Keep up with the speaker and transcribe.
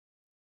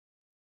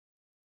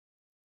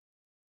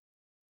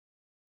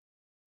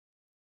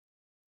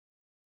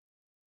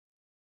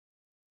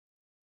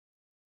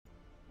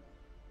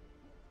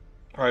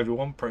Hi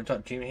everyone,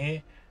 Prototype Team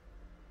here,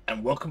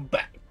 and welcome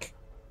back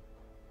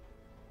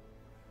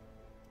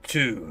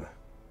to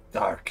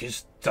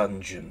Darkest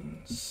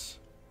Dungeons.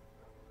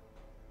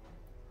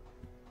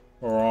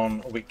 We're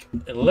on week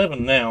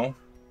 11 now,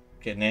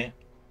 getting there.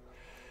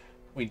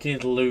 We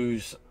did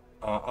lose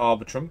our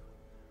Arbitrum,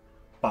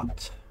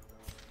 but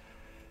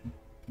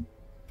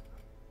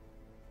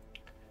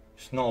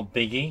it's not a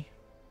biggie,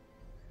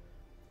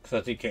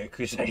 because I did get a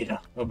Crusader.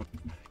 I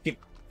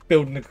keep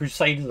building the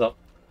Crusaders up.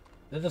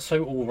 They're just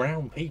so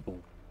all-round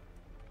people.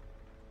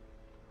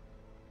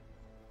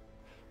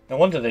 No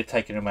wonder they've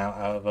taken them out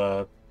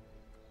of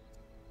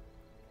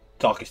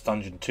Darkest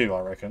Dungeon 2,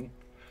 I reckon.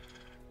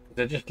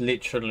 They're just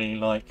literally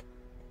like...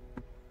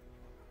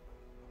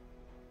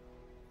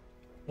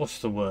 what's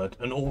the word?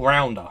 An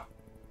all-rounder.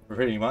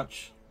 Pretty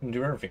much. Can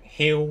do everything.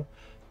 Heal,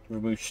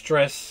 remove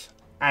stress,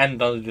 and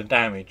do the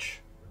damage.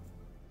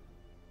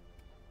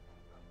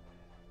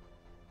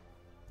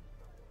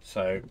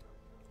 So...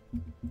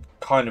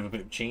 kind of a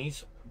bit of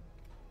cheese.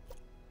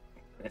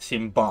 Let's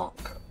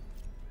embark.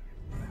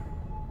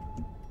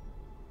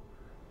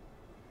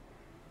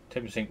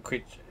 10%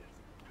 crit.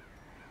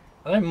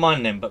 I don't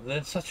mind them, but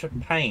they're such a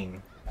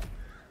pain.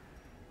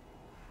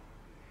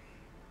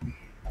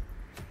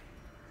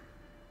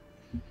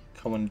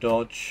 Common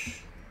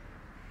dodge.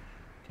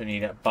 Don't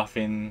need that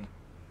buffing.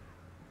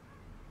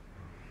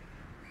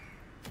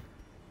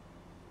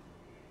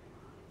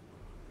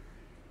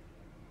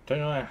 Don't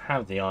know I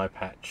have the eye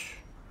patch.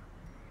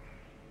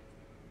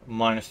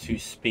 -2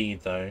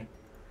 speed though.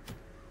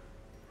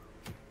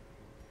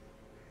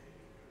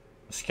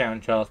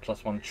 Scouting jars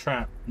 +1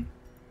 trap.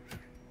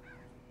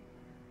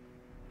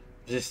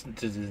 Resistant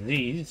to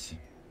disease.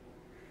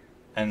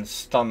 And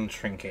stun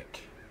trinket.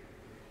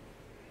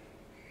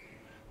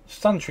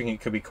 Stun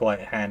trinket could be quite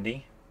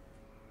handy.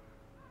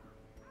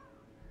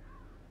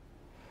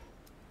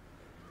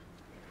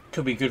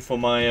 Could be good for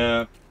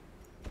my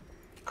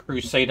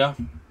Crusader.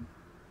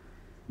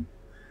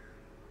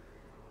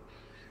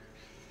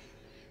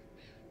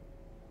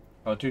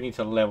 I do need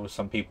to level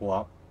some people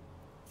up.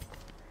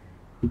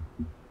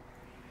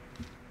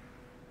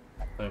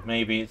 So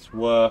maybe it's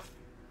worth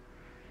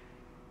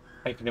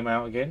taking them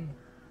out again.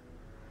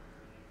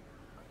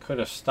 I could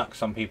have stuck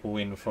some people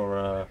in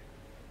for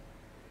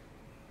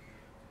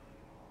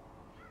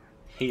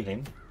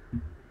healing.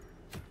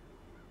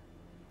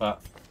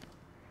 But,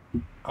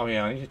 oh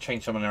yeah, I need to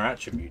change some of their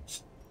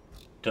attributes.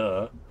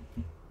 Duh.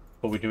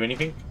 Will we do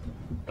anything?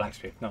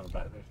 Blacksmith, not a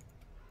blacksmith.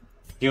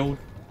 Guild.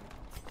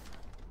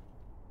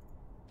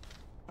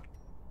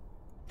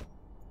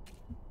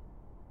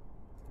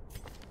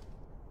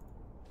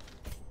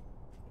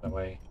 That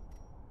way.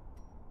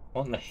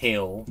 On the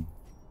hill.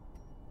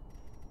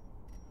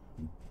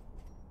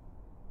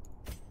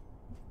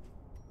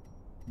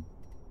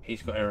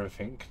 He's got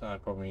everything that I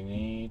probably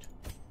need.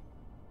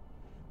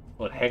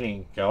 Well,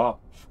 healing go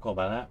up. Forgot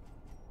about that.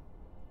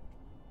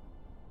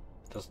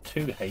 Does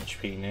 2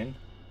 HP then.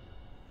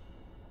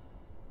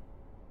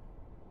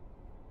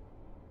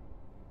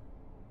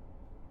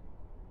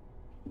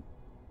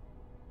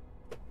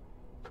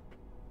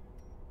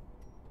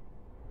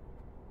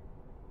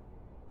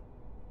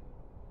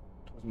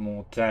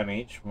 More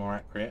damage, more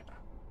accurate.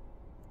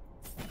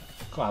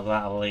 Gotta have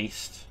that at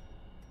least.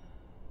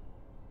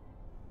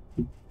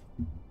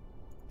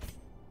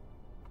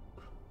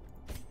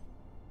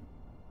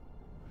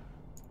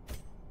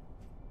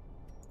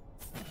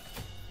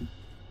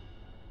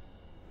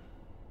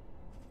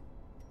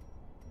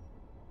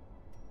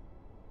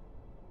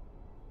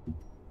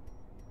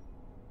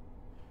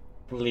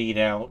 Bleed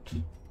out.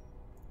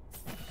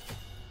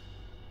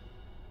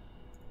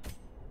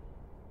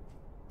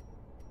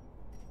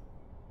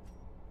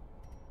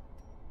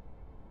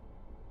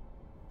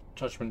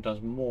 Judgment does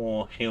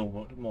more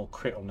heal, more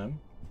crit on them.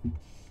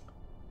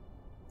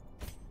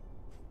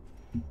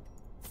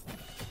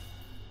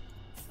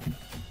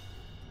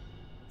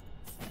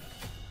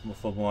 More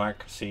for more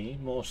accuracy,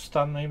 more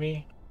stun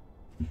maybe.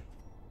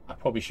 I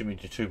probably shouldn't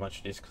do too much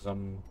of this because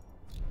I'm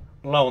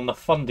low on the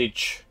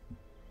fundage.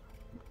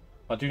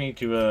 I do need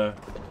to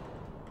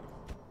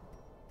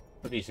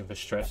put these in for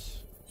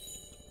stress.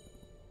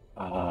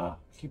 I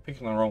keep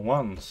picking the wrong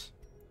ones.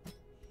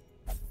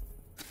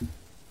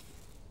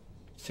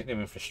 Stick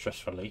them in for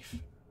stress relief.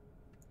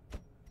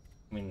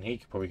 I mean, he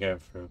could probably go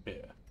for a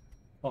bit.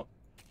 Oh,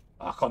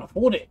 I can't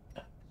afford it.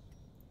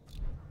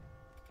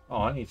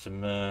 Oh, I need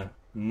some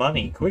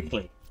money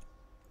quickly.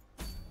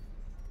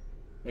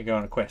 We go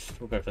on a quest.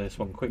 We'll go for this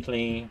one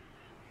quickly.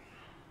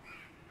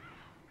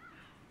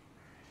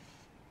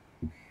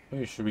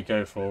 Who should we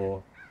go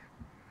for?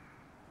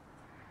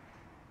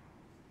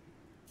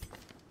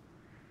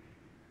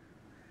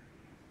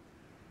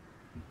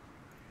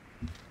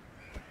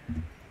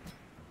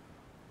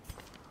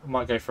 I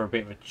might go for a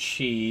bit of a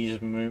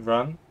cheese move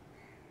run.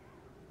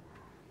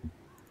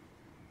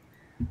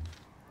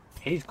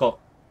 He's got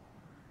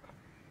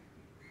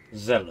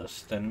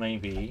Zealous, then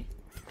maybe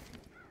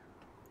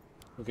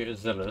we'll get a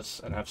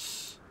Zealous and have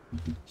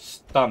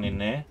stun in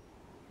there.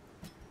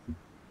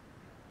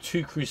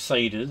 2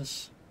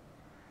 Crusaders.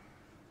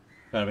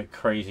 Going a bit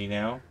crazy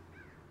now.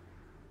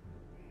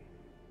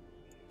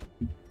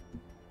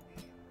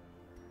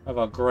 Have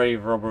our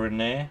grave robber in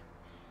there.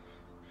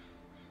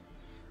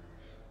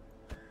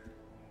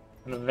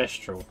 And a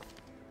Vestral.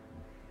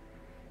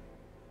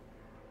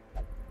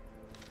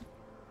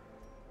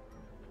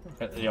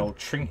 Look at the old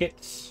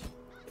trinkets.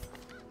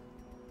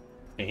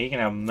 Yeah, he can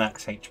have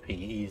max HP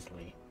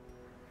easily.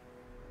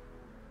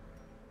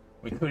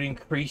 We could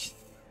increase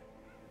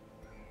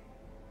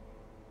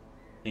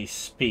the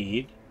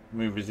speed,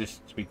 move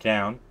resistance to be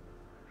down.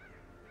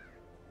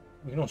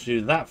 We can also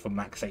do that for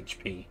max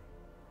HP.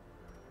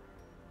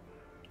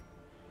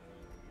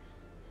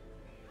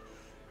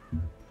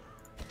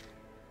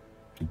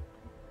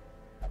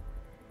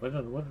 Where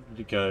did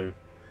it go?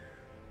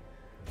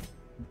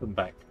 Come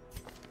back.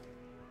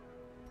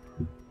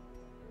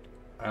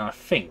 And I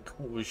think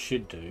what we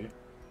should do,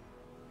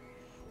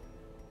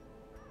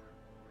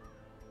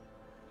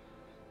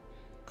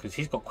 because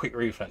he's got quick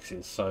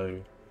reflexes,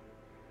 so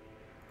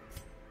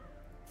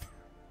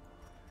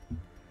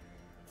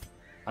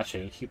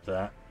actually keep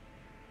that.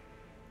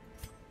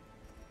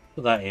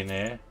 Put that in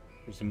there.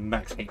 It's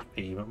max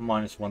HP but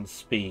 -1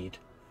 speed.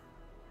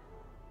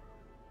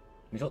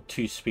 He's got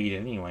 2 speed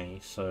anyway,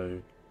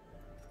 so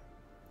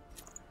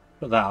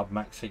put that up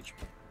max HP.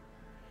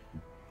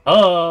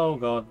 Oh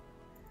god.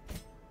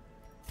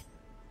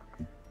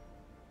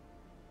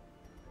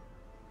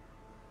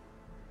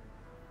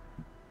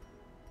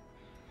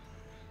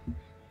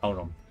 Hold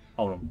on,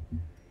 hold on.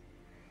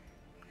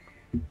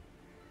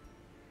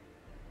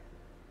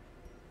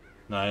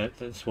 No,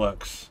 this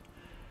works.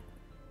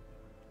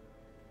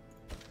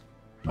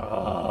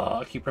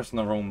 I keep pressing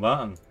the wrong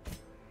button.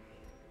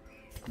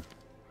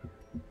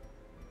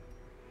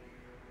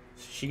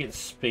 She gets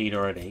speed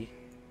already.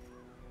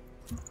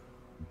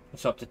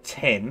 It's up to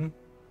 10.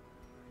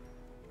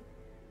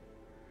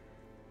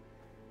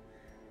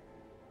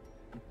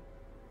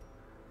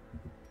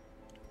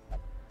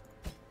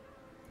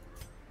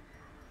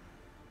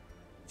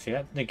 See,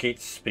 that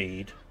negates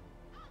speed.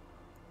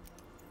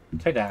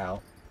 Take that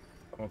out.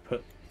 I'm going to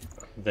put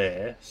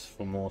this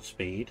for more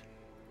speed.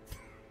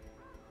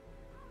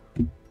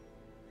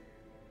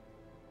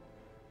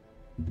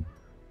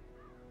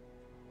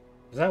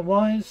 Is that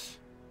wise?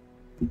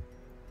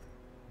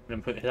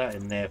 Then put that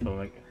in there for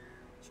me.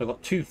 So I've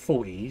got 2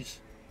 40s.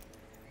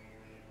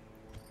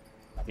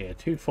 Yeah,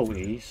 2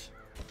 40s.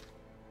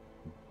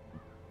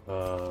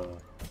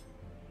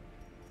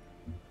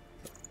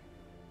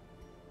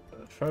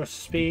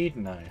 First speed?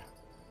 No.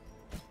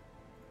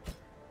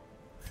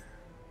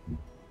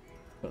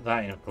 Put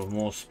that in for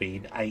more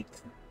speed. 8.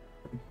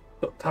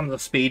 Got tons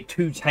of speed.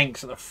 2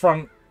 tanks at the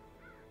front.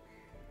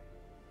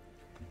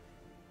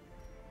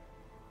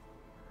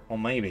 Or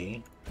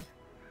maybe.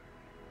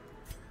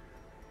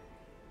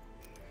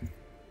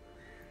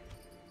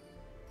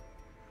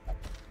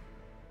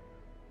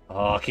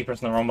 Oh, I keep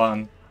pressing the wrong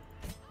button.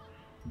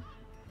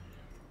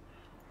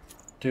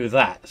 Do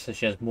that so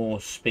she has more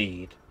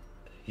speed.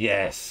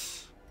 Yes.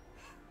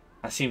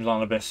 That seems like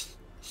the best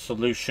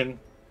solution.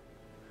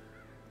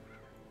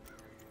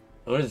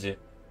 Or is it?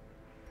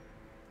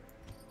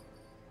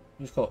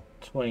 He's got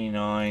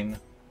 29,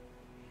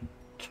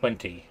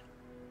 20.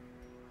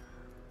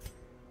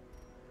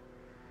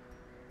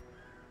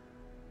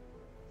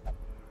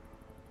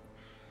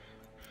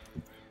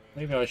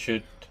 Maybe I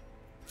should.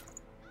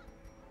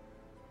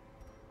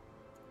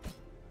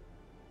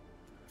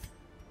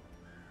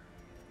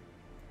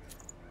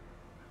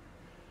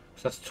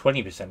 So that's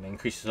 20%,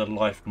 increases her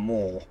life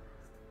more.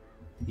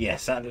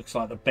 Yes, that looks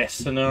like the best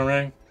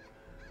scenario.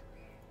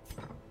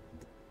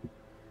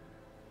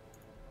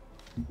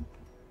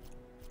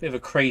 Bit of a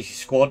crazy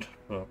squad,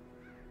 but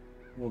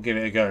we'll give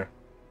it a go.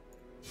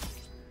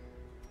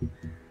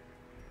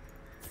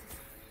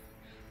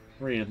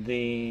 3 of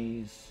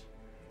these.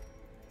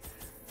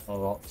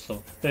 Lots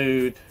of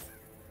food.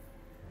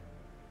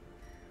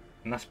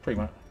 And that's pretty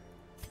much...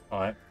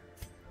 Alright.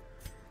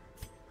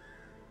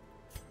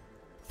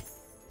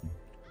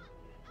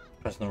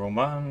 Pressing the wrong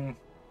button.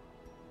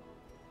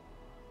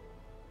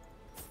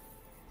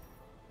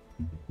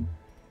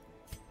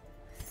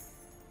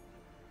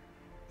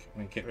 Can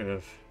we get rid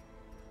of...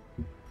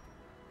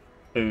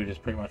 Food is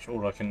pretty much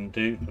all I can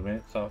do for a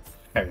minute, so I'll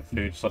carry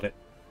food, sod it.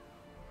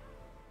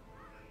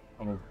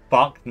 I'm a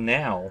buck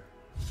now.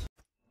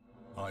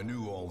 I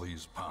knew all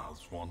these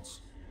paths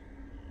once.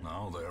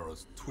 Now they are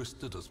as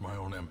twisted as my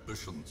own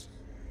ambitions.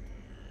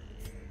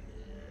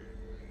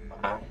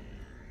 Wow.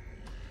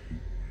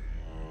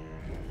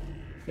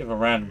 Bit of a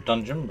random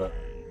dungeon, but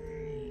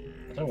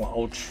I don't want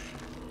old.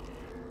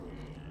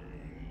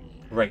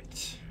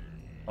 Great.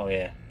 Oh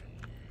yeah.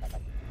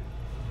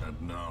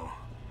 And now,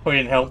 we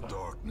didn't help. the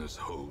darkness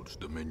holds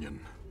dominion.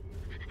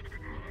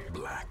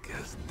 Black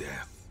as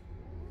death.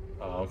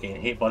 Oh,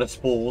 getting hit by the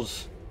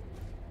spores.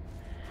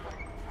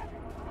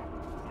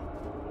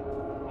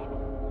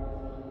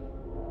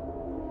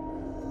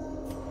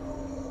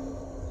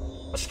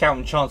 A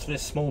scouting chance for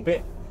this small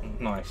bit.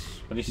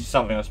 Nice. But this is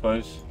something, I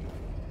suppose.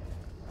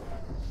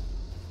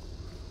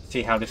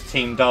 See how this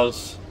team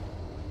does.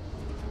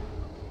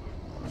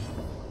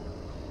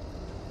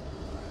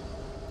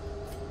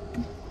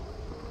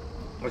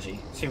 Actually,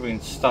 see if we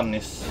can stun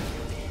this.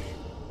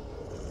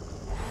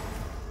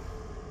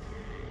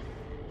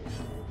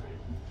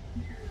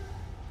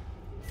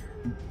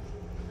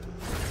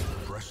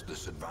 Press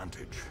this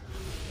advantage.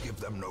 Give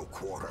them no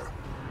quarter.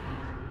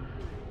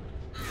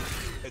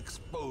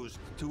 Exposed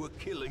to a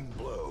killing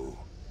blow.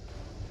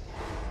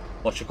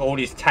 Watch, all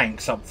these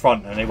tanks up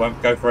front and they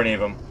won't go for any of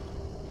them.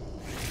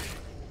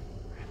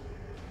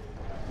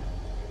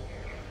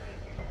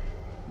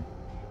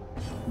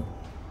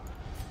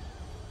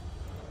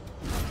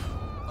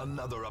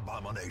 Another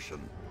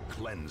abomination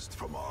cleansed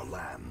from our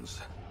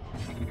lands.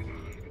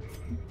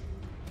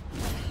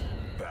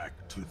 Back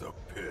to the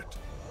pit.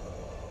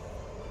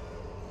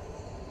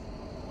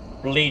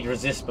 Bleed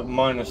resist but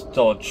minus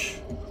dodge.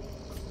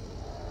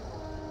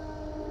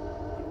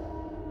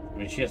 I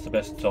mean, she has the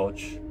best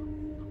dodge.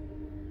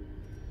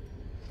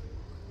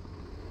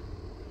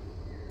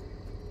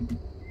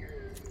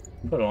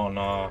 Put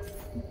on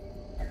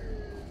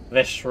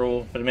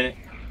Vestral for the minute.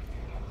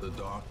 The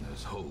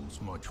darkness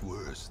holds much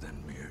worse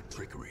than mere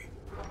trickery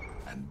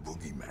and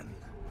boogeymen.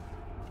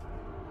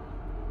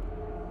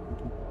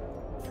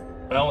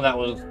 Well, that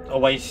was a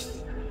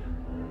waste.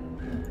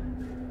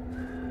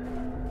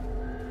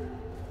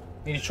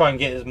 Need to try and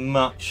get as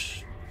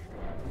much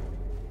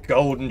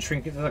gold and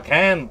trinkets as I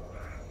can.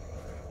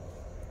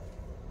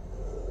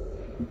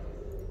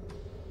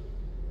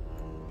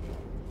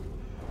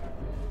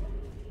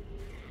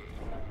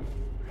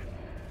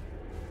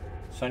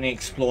 It's only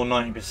explore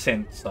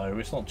 90%, so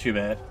it's not too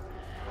bad.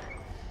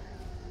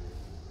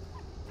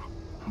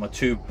 My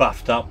two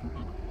buffed up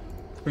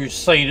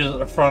Crusaders at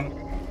the front.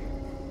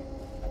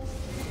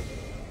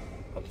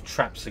 But the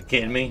traps are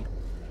getting me.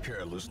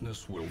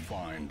 Carelessness will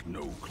find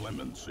no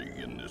clemency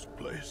in this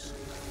place.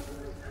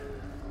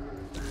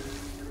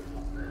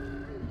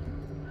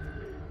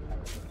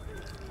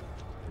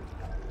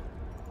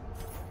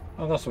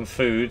 I've got some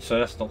food, so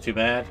that's not too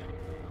bad.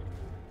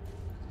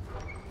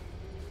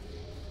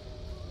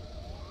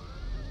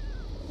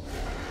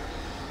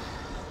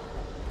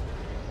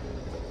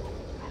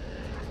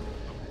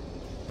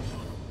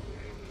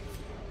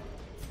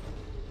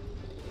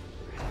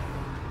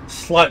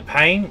 Slight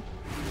pain.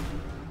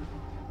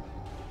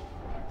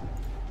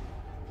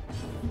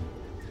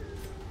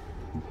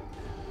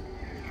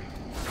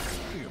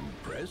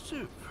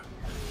 Impressive.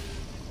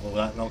 Oh,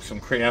 that knocks some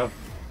crit out.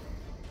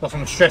 Got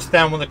some stress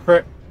down with the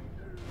crit.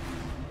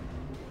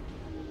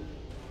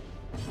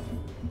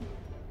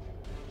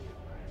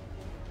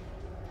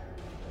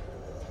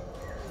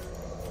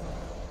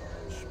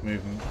 Just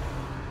moving.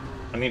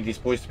 I need these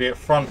boys to be at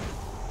front.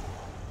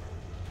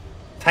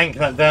 Tank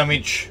that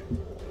damage.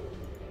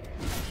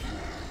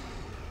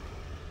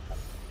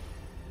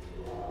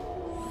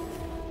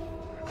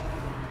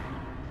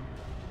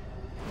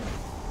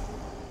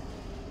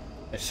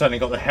 They've certainly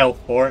got the health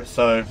for it,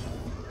 so...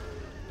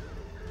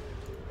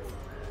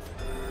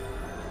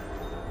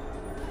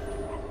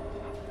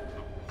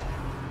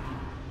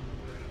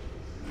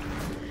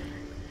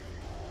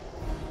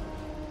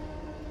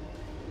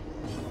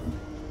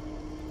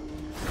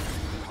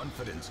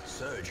 Confidence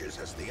surges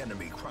as the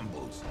enemy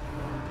crumbles.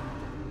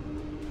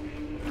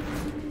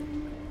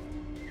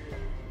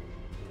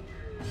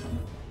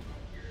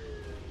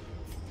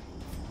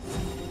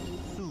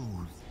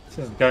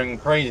 This is going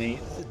crazy.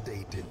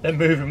 They're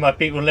moving my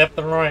people left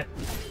and right.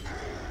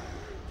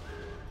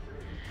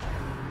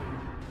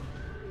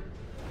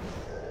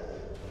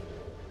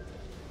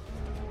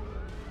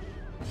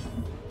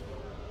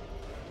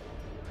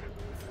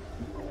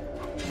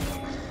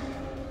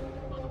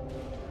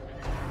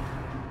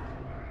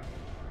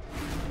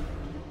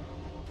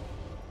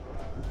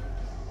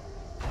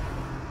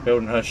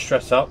 Building her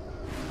stress up.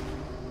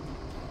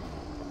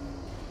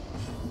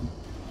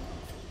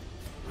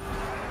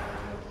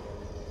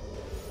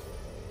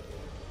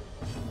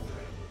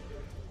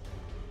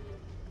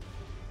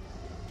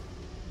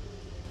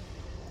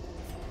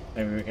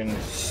 Maybe we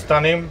can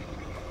stun him.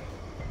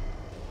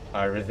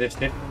 I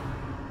resisted.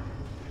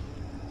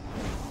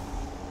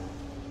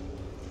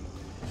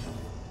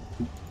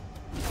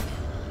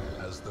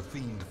 As the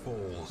fiend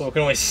falls, So we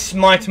can always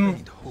smite him.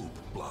 faint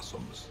hope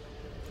blossoms.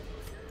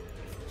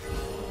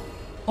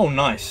 Oh,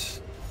 nice.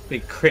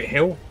 Big crit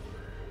hill.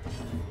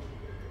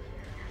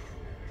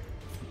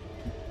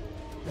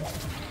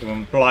 Give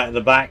him blight at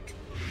the back.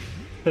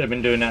 Could have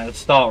been doing that at the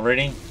start,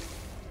 really.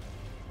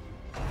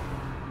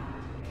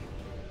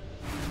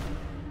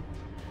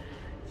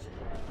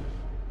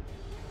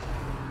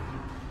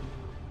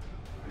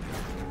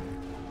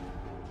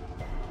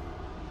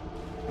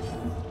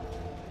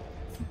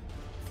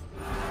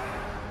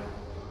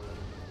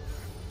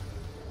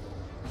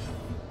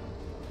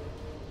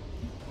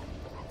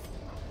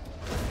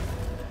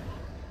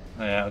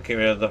 Yeah, I'll get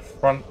rid of the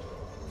front.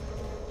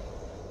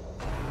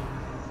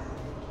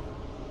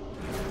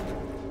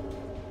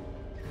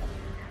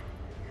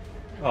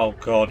 Oh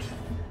god.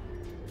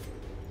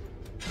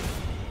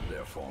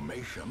 Their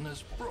formation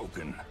is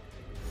broken.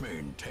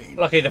 Maintain.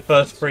 Lucky the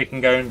first three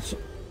can go in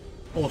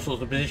all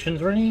sorts of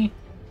positions, really.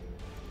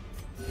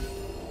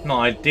 Not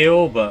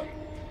ideal, but...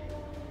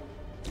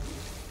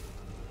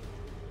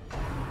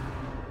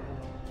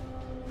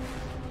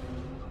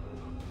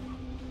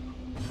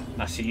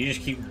 That's it, you just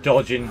keep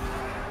dodging.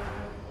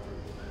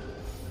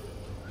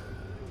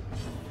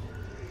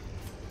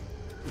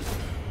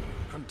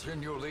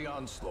 Continue the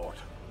onslaught.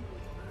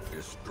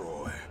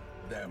 Destroy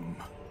them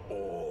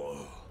all.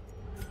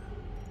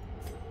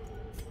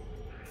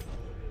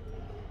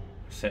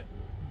 That's it.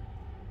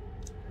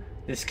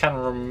 This can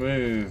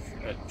remove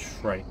a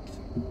trait.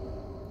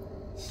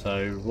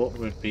 So what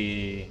would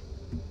be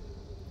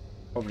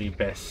probably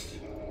best?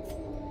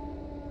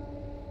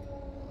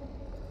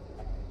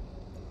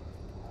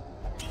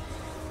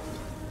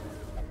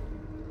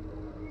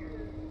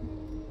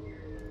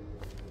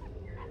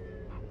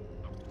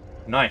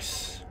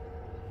 Nice.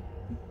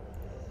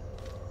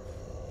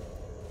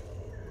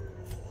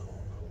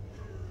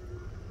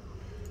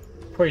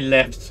 Probably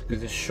left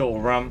because it's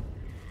short run.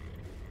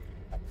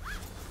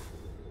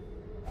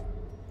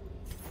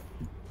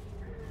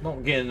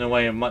 Not getting in the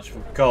way of much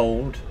of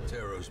gold.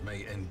 Terrors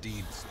may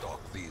indeed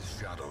stalk these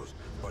shadows,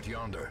 but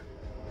yonder,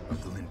 a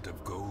glint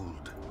of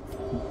gold.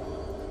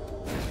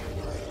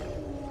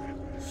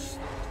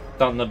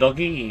 Stun the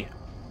doggy.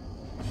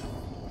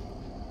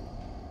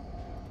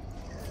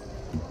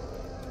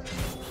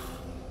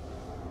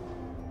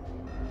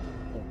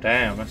 Oh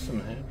damn, that's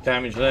some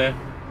damage there.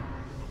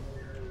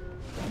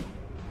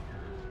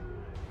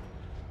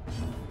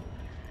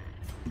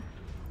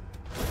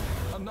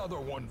 Another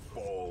one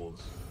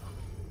falls.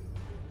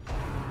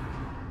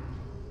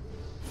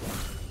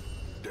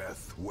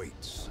 Death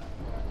waits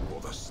for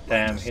the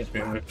Damn, slightest hits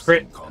me with a lapse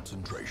crit. in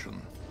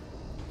concentration.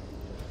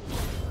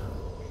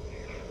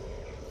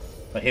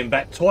 But him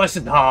back twice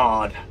as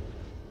hard.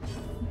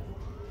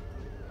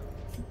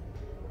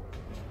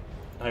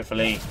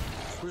 Hopefully.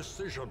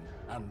 Precision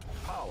and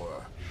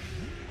power.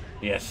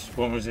 Yes,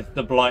 one was it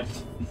the blight.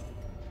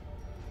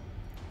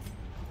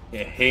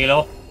 Yeah, heal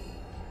off.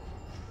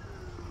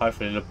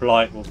 Hopefully the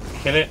blight will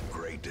kill it.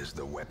 Great is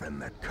the weapon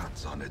that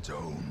cuts on its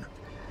own.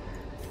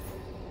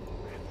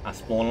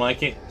 That's more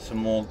like it. Some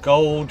more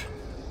gold.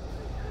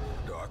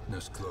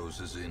 Darkness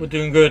closes in, We're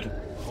doing good.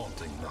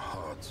 haunting the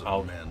hearts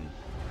of men.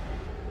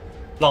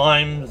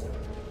 Limes.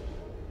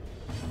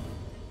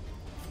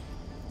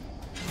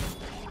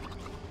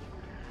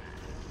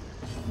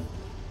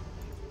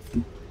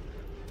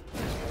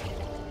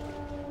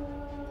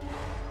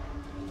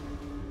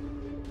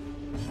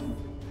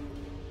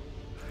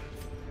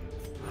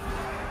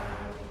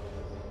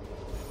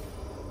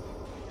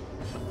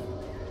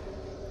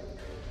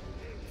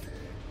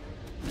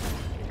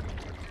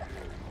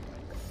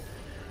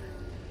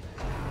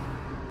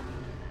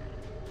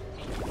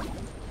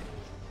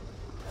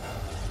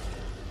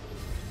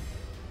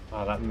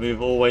 Oh, that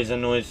move always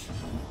annoys.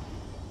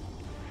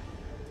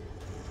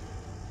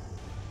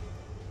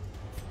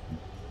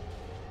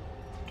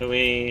 Do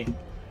we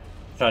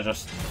should I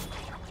just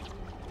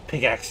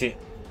pickaxe it?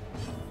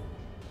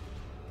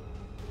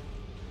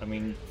 I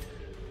mean,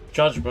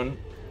 judgment.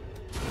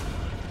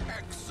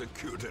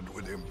 Executed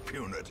with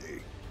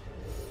impunity.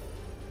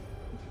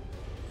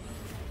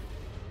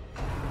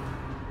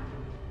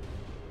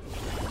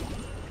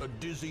 A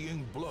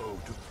dizzying blow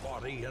to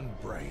body and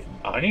brain.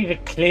 I need to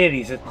clear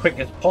these as quick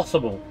as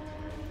possible.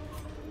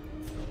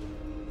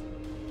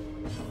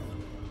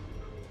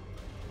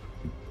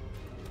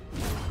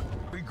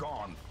 Be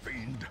gone,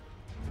 fiend.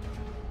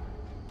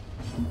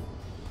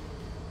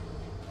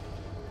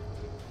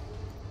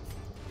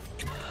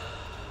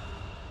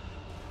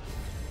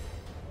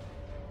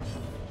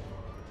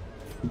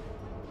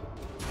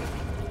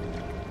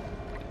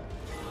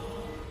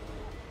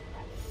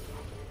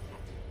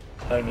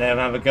 Don't let him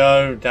have a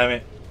go, damn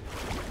it.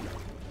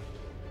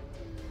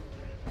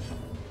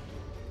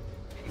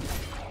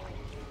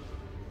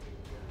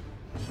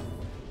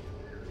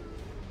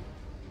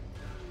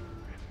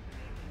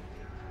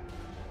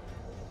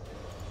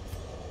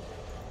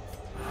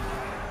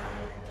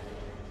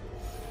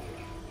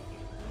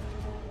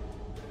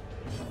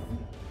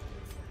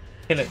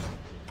 Kill it.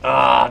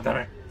 Ah, damn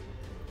it.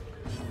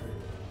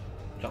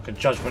 Like a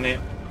judgment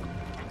here.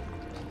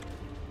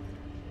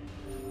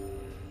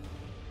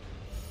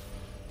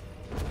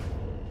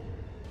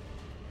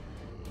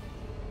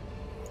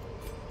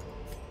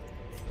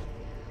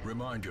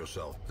 Remind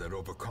yourself that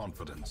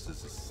overconfidence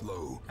is a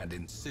slow and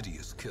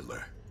insidious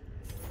killer.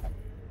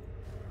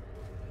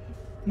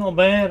 Not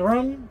bad,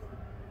 run.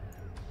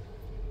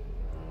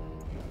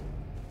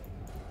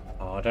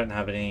 Oh, I don't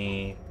have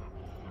any.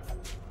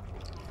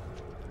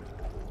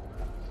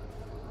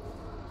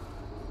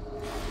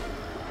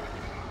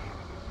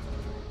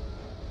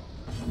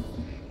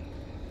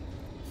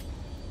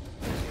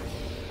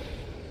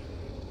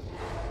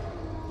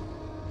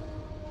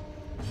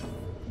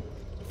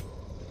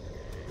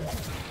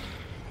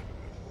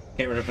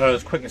 Get rid of her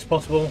as quick as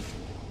possible.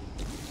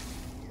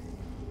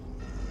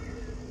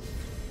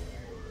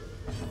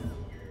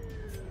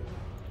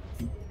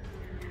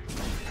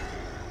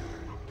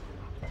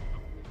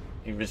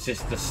 You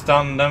resist the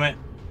stun, damn it.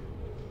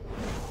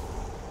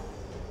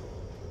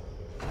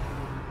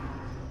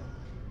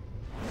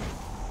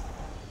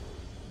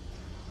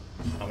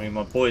 I mean,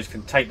 my boys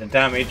can take the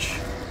damage.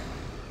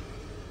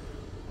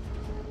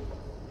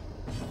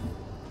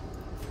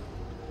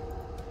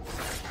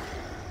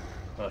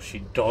 she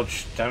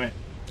dodged, damn it.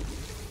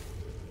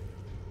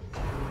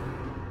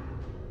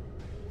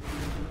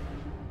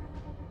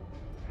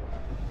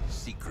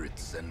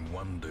 Secrets and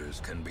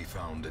wonders can be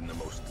found in the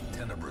most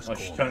tenebrous Oh,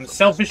 she's corners turned of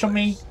selfish this on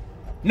me. place.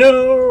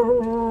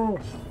 No!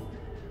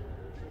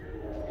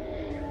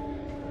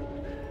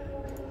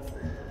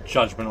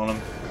 Judgment on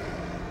him.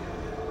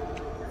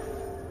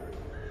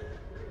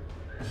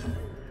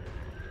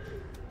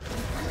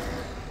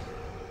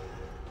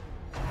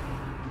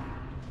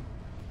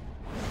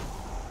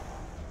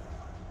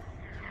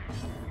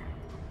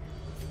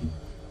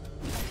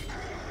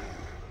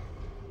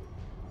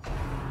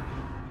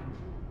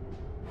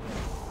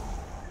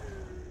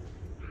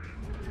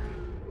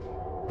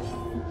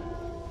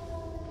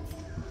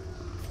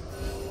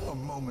 A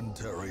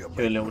momentary Do a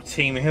abatement, little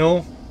team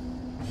heal.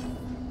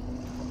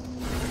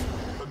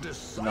 a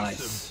decisive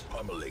Nice.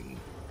 pummeling.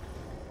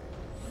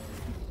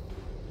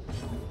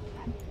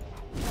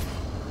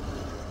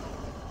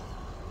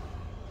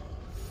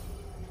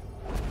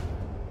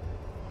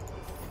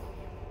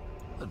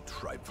 A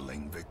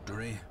trifling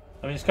victory.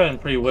 I mean, it's going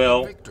pretty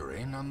well.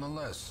 Victory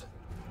nonetheless.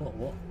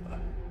 What?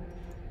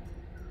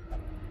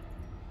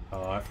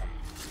 Alright.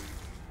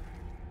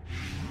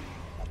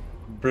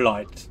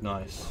 Blight,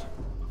 nice.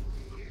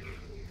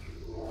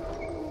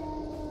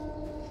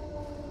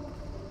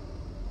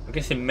 I'm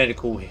guessing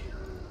medical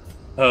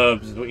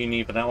herbs is what you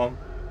need for that one.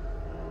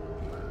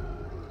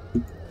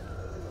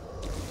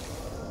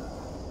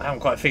 I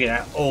haven't quite figured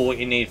out all what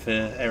you need for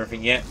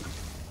everything yet.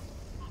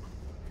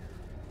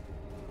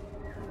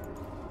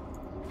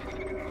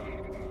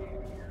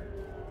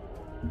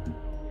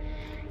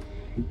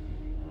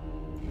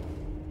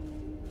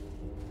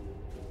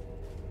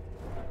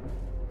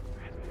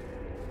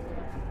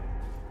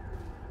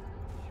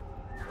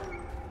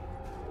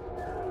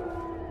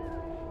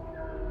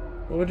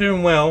 But we're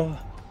doing well.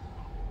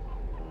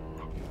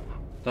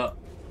 The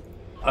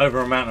over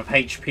amount of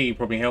HP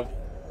probably helped.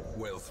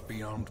 Wealth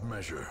beyond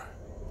measure.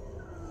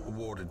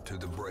 Awarded to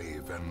the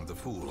brave and the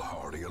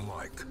foolhardy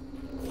alike.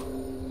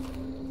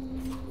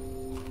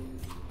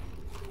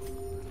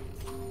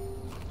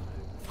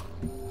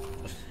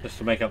 Just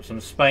to make up some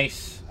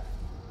space.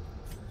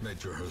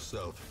 Nature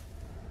herself,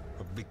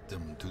 a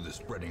victim to the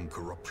spreading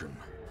corruption.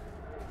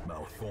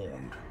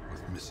 Malformed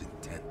with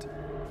misintent.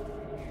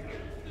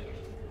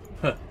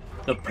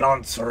 The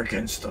plants are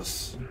against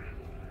us.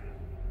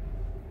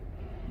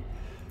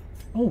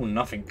 Oh,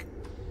 nothing.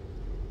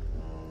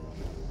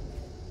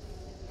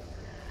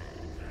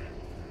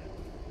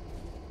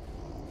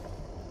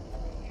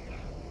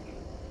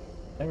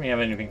 Don't really have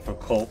anything for a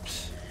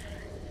corpse.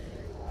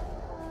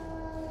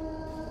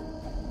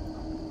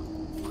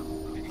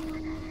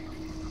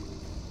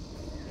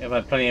 I've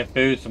had plenty of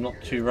food, so I'm not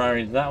too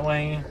worried that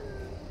way.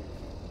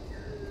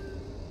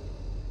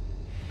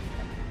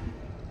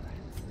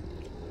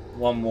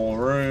 One more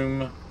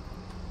room.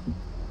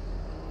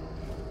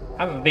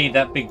 Haven't been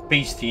that big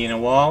beastie in a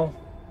while.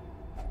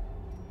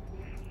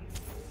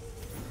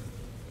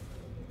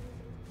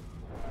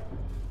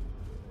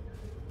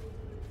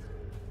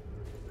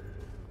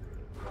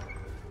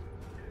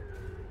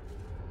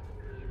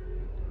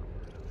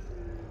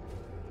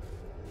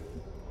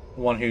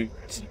 One who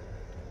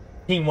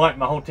team wiped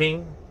my whole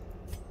team.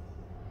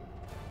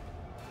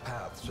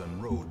 Paths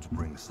and roads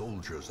bring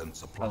soldiers and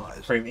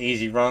supplies. Pretty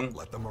easy run.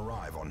 Let them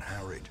arrive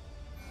unharried.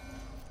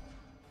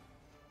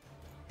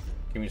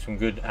 Give me some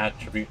good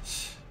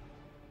attributes.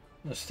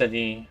 A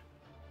steady,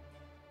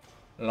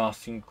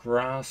 lasting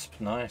grasp,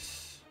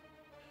 nice.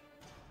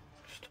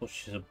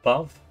 Torches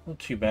above, not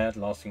too bad.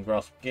 Lasting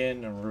grasp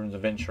again, and ruins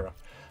adventurer,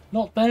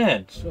 not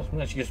bad. So I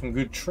managed to get some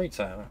good traits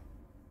out of it.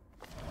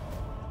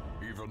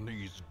 Even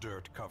these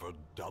dirt-covered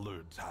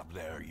dullards have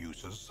their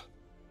uses.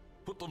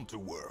 Put them to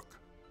work.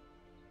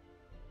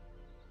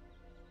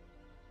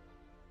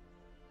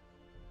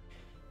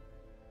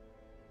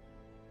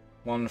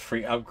 One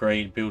free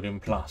upgrade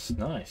building plus,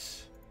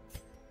 nice.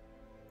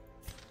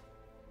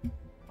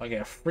 I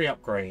get a free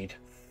upgrade.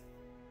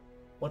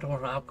 What do I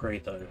want to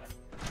upgrade though?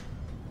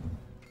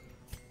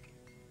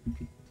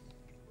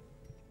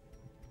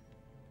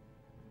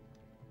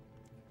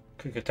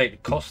 Could take the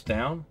cost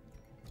down.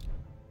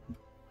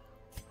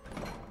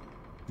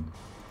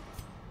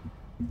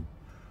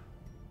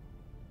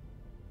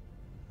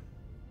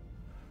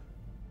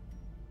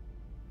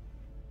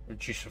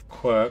 Reduce of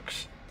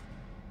quirks.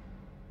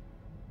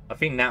 I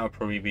think that would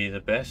probably be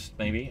the best,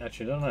 maybe.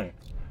 Actually, I don't know.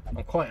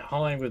 I'm quite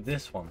high with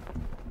this one.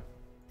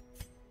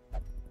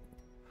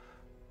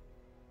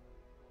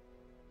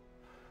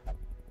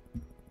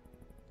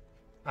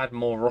 Add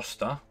more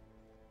roster.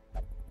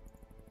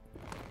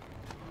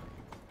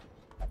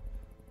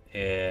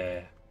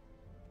 Yeah.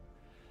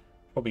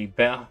 Probably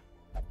better.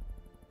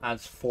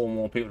 Adds 4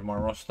 more people to my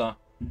roster.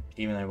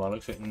 Even though by the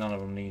looks of it, none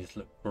of them these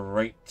look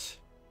great.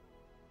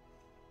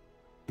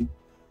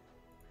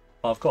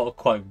 I've got a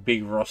quite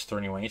big roster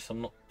anyway, so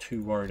I'm not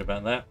too worried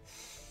about that.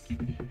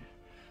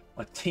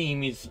 My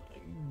team is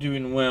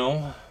doing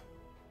well.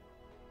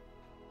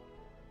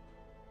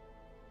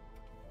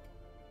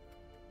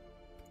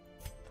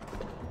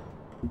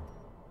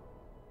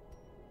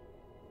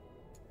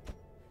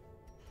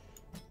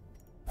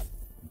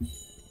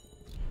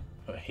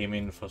 him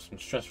in for some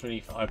stress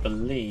relief, I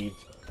believe.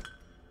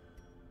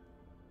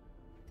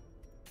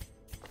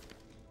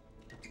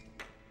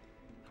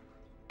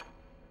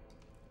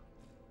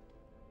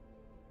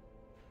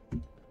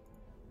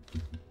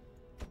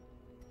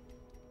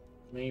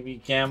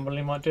 Maybe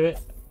gambling might do it.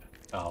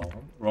 Oh,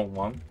 wrong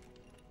one.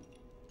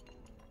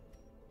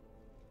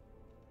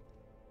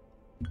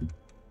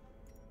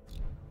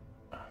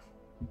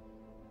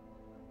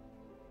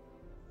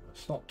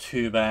 It's not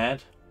too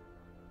bad.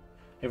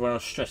 Everyone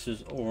else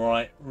stresses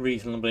alright,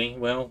 reasonably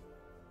well.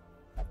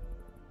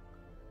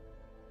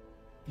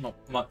 Not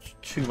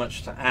too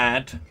much to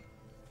add.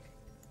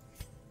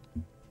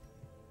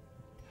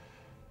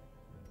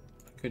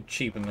 Could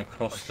cheapen the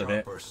cost a bit.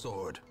 A sharper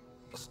sword,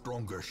 a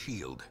stronger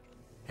shield.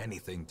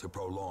 Anything to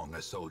prolong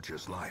a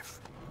soldier's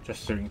life.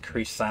 Just to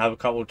increase that a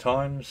couple of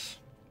times.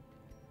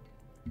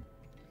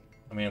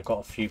 I mean, I've got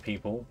a few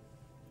people.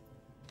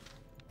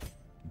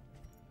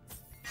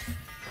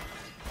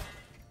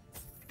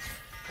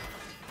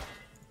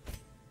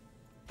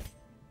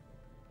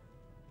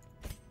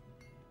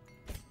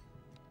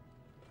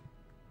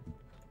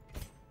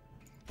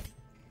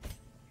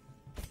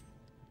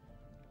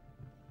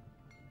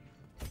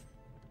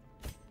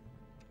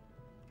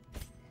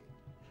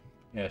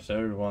 Yeah, so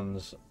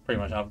everyone's pretty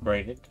much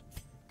upgraded.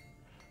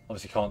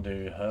 Obviously can't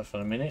do her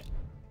for a minute.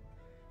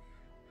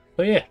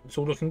 But yeah, it's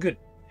all looking good.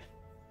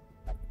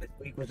 This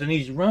week was an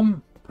easy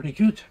run, pretty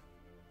good.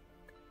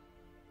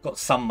 Got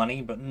some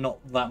money, but not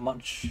that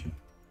much.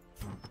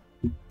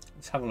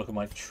 Let's have a look at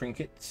my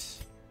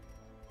trinkets.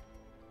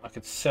 I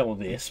could sell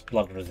this,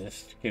 blood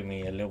resist, give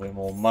me a little bit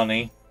more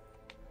money.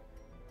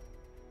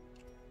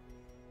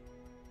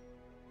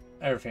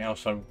 Everything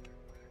else I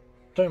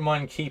don't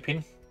mind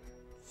keeping.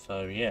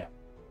 So yeah.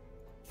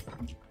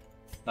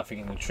 Nothing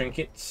in the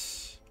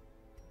trinkets.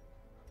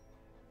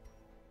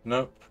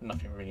 Nope,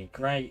 nothing really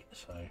great,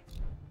 so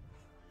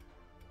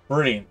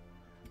brilliant.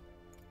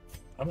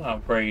 I'm gonna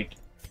upgrade.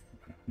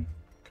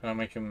 Can I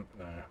make them?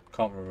 No,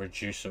 can't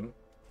reduce them.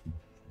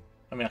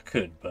 I mean I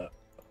could, but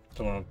I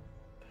don't want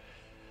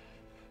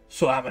to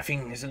sort out my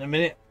things in a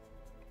minute.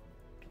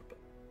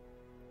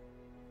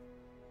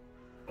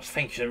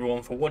 Thank you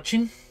everyone for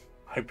watching.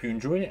 Hope you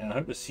enjoyed it, and I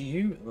hope to see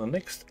you in the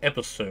next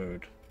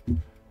episode.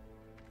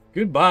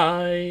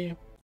 Goodbye.